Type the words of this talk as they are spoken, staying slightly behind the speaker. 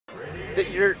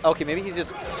you're okay. Maybe he's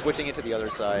just switching it to the other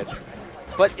side.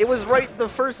 But it was right the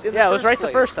first. Yeah, it was right the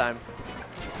first time.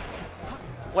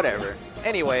 Whatever.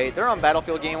 Anyway, they're on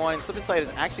Battlefield Game 1. SlipNSlide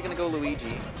is actually going to go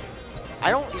Luigi.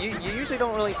 You usually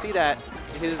don't really see that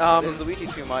his Luigi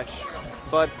too much,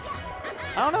 but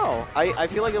I don't know. I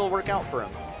feel like it'll work out for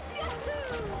him.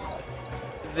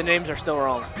 The names are still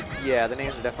wrong. Yeah, the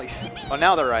names are definitely. Oh,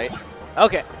 now they're right.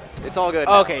 Okay. It's all good.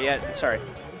 Now. Okay, yeah. Sorry.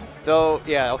 Though,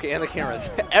 yeah. Okay, and the cameras.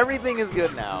 Everything is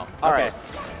good now. All right,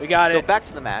 we got it. So back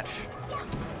to the match.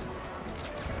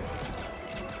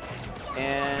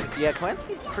 And yeah,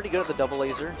 Cohenski pretty good at the double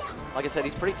laser. Like I said,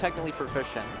 he's pretty technically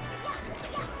proficient.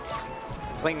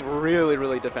 Playing really,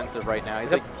 really defensive right now.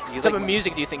 He's what type of like,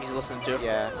 music do you think he's listening to?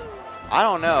 Yeah, I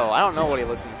don't know. I don't know what he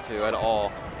listens to at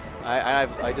all.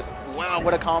 I just wow,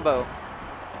 what a combo!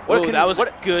 That was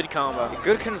a good combo.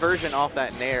 Good conversion off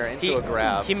that nair into a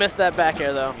grab. He missed that back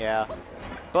air though. Yeah,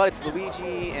 but it's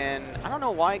Luigi, and I don't know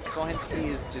why Cohenski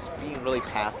is just being really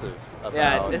passive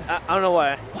about. Yeah, I don't know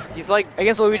why. He's like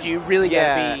against Luigi, you really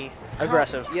gotta be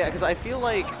aggressive. Yeah, because I feel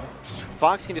like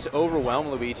Fox can just overwhelm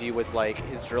Luigi with like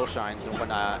his drill shines and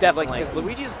whatnot. Definitely. Because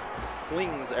Luigi's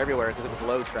flings everywhere because it was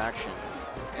low traction.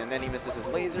 And then he misses his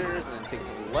lasers and then takes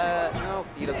the ledge. Nope,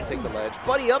 he doesn't take the ledge.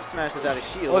 But he up smashes out his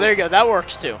shield. Well, there you go. That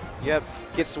works too. Yep.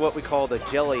 Gets what we call the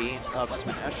jelly up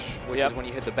smash, which is when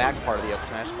you hit the back part of the up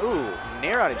smash. Ooh,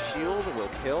 nair out his shield will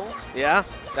kill. Yeah,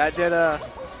 that did I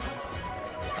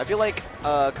feel like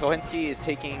Cohenski is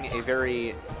taking a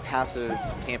very passive,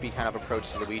 campy kind of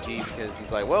approach to Luigi because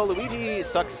he's like, well, Luigi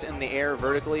sucks in the air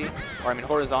vertically, or I mean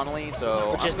horizontally,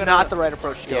 so which is not the right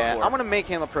approach to go for. I'm going to make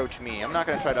him approach me. I'm not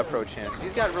going to try to approach him because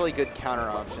he's got really good counter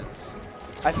options.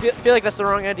 I feel like that's the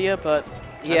wrong idea, but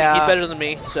yeah, I mean, he's better than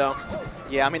me, so.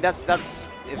 Yeah, I mean, that's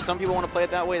if some people want to play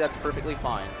it that way, that's perfectly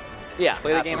fine. Yeah,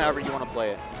 play the game however you want to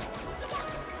play it.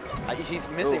 He's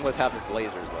missing with half his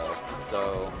lasers, though,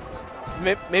 so.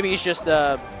 Maybe he's just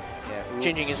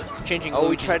changing. Oh,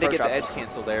 we tried to get the edge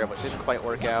cancel there, but didn't quite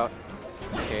work out.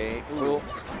 Okay. Ooh.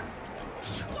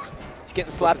 He's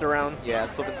getting slapped around. Yeah,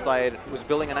 SlipNSlide was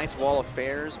building a nice wall of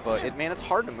fares, but man, it's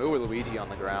hard to move with Luigi on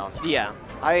the ground. Yeah.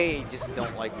 I just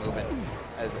don't like moving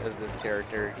as this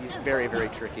character. He's very, very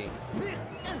tricky.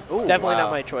 Ooh, definitely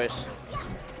not my choice.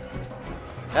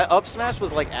 That up smash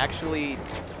was like actually,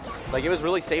 like it was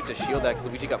really safe to shield that because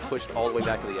Luigi got pushed all the way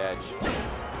back to the edge.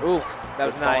 Ooh, that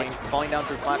was nice. Falling down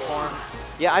through platform.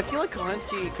 Yeah, I feel like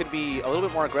Cohenski could be a little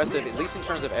bit more aggressive, at least in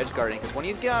terms of edge guarding, because when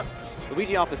he's got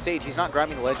Luigi off the stage, he's not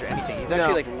grabbing the ledge or anything. He's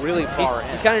actually like really far in.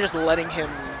 He's kind of just letting him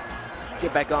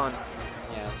get back on.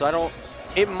 Yeah, so I don't.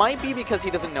 It might be because he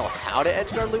doesn't know how to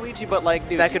edge guard Luigi, but like,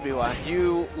 dude, that could be why.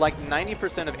 You like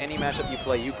 90% of any matchup you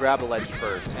play, you grab the ledge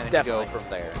first, and then you go from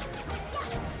there.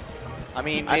 I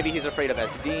mean, maybe he's afraid of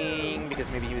SDing because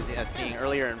maybe he was SDing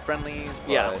earlier in friendlies,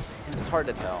 but it's hard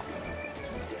to tell.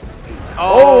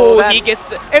 Oh, he gets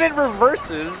the and it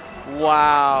reverses.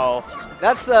 Wow,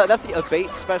 that's the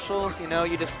abate special. You know,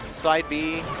 you just side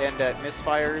B and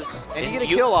misfires, and you get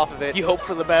a kill off of it. You hope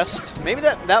for the best. Maybe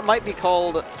that might be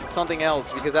called something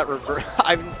else because that reverse.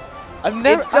 I've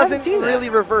never. It doesn't really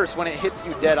reverse when it hits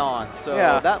you dead on. So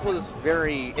that was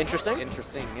very interesting.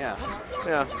 Interesting, yeah.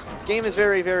 Yeah. This game is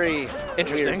very, very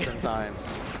interesting weird sometimes.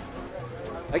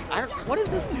 Like, what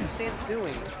is this dude stance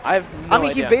doing? I have no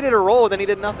idea. He baited a roll, then he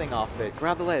did nothing off of it.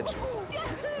 Grab the ledge.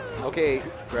 Okay,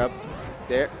 grab.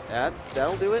 There.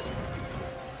 That'll do it.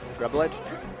 Grab the ledge.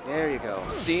 There you go.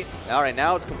 See? All right,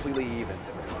 now it's completely even.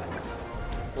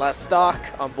 Last stock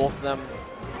on both of them.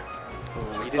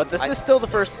 But this is still the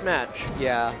first match.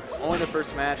 Yeah, it's only the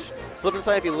first match.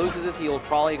 SlipNSlide, if he loses this, he'll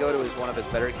probably go to one of his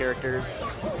better characters.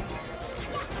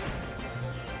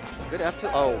 Good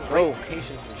F2. Oh, great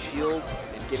patience and shield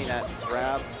and getting that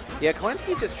grab. Yeah,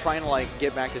 Cohenski's just trying to like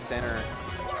get back to center.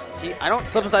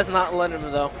 SlipNSlide's not letting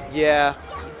him though. Yeah,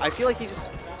 I feel like he's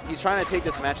trying to take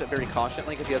this matchup very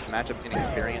cautiously because he has matchup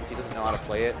inexperience. He doesn't know how to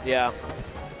play it. Yeah.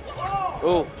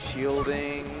 Oh,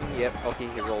 shielding. Yep. Okay,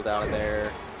 he rolled out of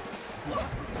there.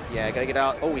 Yeah, I gotta get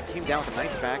out. Oh, he came down with a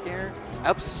nice back air.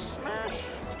 Up smash.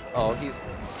 Oh, his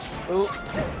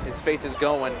face is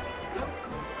going.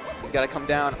 He's got to come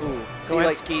down. Ooh.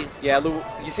 Cohenski's. Yeah,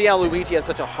 you see how Luigi has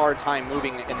such a hard time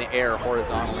moving in the air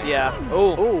horizontally. Yeah.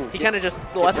 Ooh. He kind of just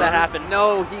let that happen.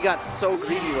 No, he got so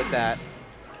greedy with that.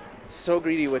 So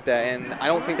greedy with that, and I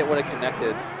don't think that would have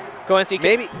connected. Cohenski.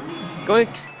 Maybe.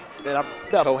 Cohenski.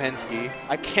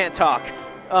 I can't talk.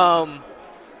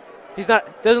 He's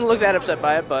not. Doesn't look that upset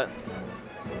by it, but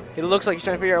he looks like he's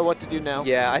trying to figure out what to do now.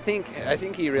 Yeah, I think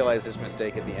he realized his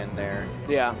mistake at the end there.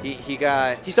 Yeah. He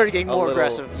started getting more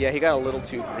aggressive. Yeah, he got a little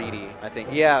too greedy, I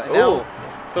think. Yeah. Now,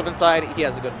 SlipNSlide, he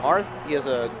has a good Marth. He has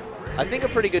a I think a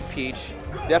pretty good Peach.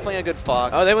 Definitely a good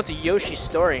Fox. Oh, they went to Yoshi's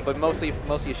story. But mostly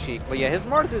a Sheik. But yeah, his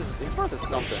Marth is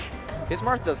something. His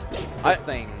Marth does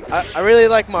things. I really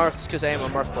like Marth because I am a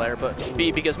Marth player, but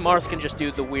B, because Marth can just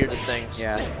do the weirdest things.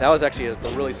 Yeah, that was actually a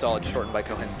really solid shorten by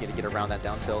Cohenski to get around that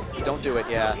down tilt. Don't do it,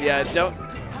 yeah. Yeah, don't.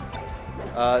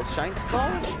 Shine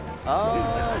Star? Oh.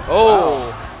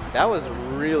 Wow. That was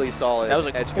really solid. That was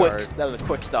a edge quick. guard. That was a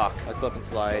quick stock. A slip and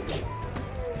slide.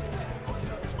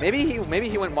 Maybe he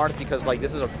went Marth because like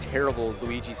this is a terrible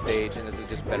Luigi stage and this is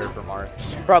just better for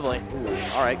Marth. Probably. Ooh,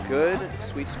 all right, good,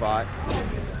 sweet spot.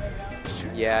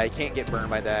 Yeah, you can't get burned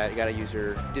by that. You got to use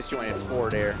your disjointed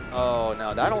forward air. Oh no,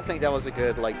 I don't think that was a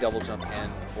good like double jump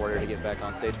in forward air to get back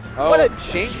on stage. Oh. What a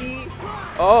janky!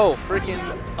 Oh, freaking!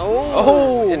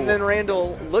 Oh! And then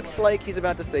Randall looks like he's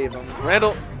about to save him.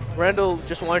 Randall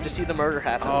just wanted to see the murder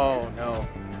happen. Oh no!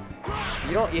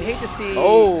 You hate to see.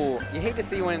 Oh. You hate to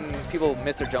see when people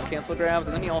miss their jump cancel grabs,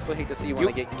 and then you also hate to see when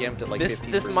they get gimped at like 50%.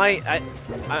 This might.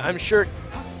 I'm sure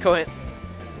Cohen.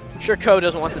 Sure, Co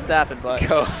doesn't want this to happen, but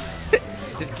Co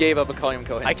just gave up and calling him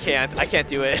Cohenski. I can't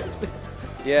do it.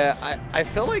 Yeah, I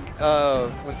feel like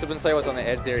when SlipNSlide was on the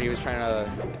edge there, he was trying to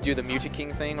do the Mucha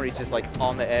King thing where he's just like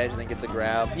on the edge and then gets a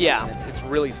grab. Yeah. And it's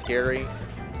really scary.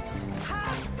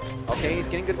 Okay, he's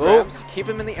getting good grabs. Keep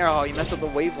him in the air. Oh, he messed up the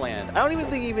wave land. I don't even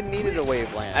think he even needed a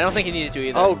wave land. I don't think he needed to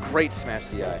either. Oh, great smash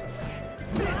DI.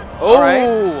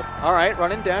 Oh. All right,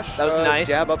 run and dash. That was nice.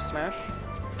 Jab up smash.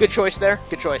 Good choice there.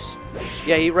 Good choice.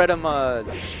 Yeah, he read him.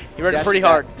 He read him pretty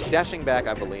hard. Dashing back,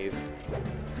 I believe.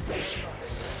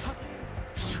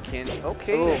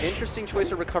 Okay, interesting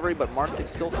choice of recovery, but Marth can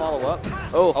still follow up.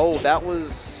 Oh, that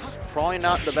was probably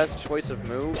not the best choice of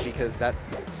move because that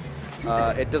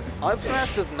up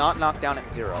smash does not knock down at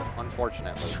 0,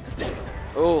 unfortunately.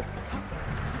 Oh.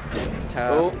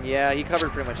 Yeah, he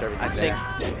covered pretty much everything there.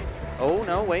 Oh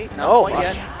no, wait, not quite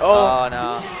yet. Oh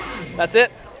no. That's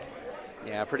it.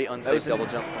 Yeah, pretty unsafe double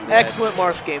jump from the excellent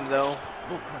Marth game though.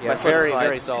 Yeah,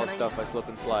 very solid stuff by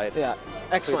SlipNSlide. Yeah,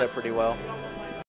 excellent. Played that pretty well.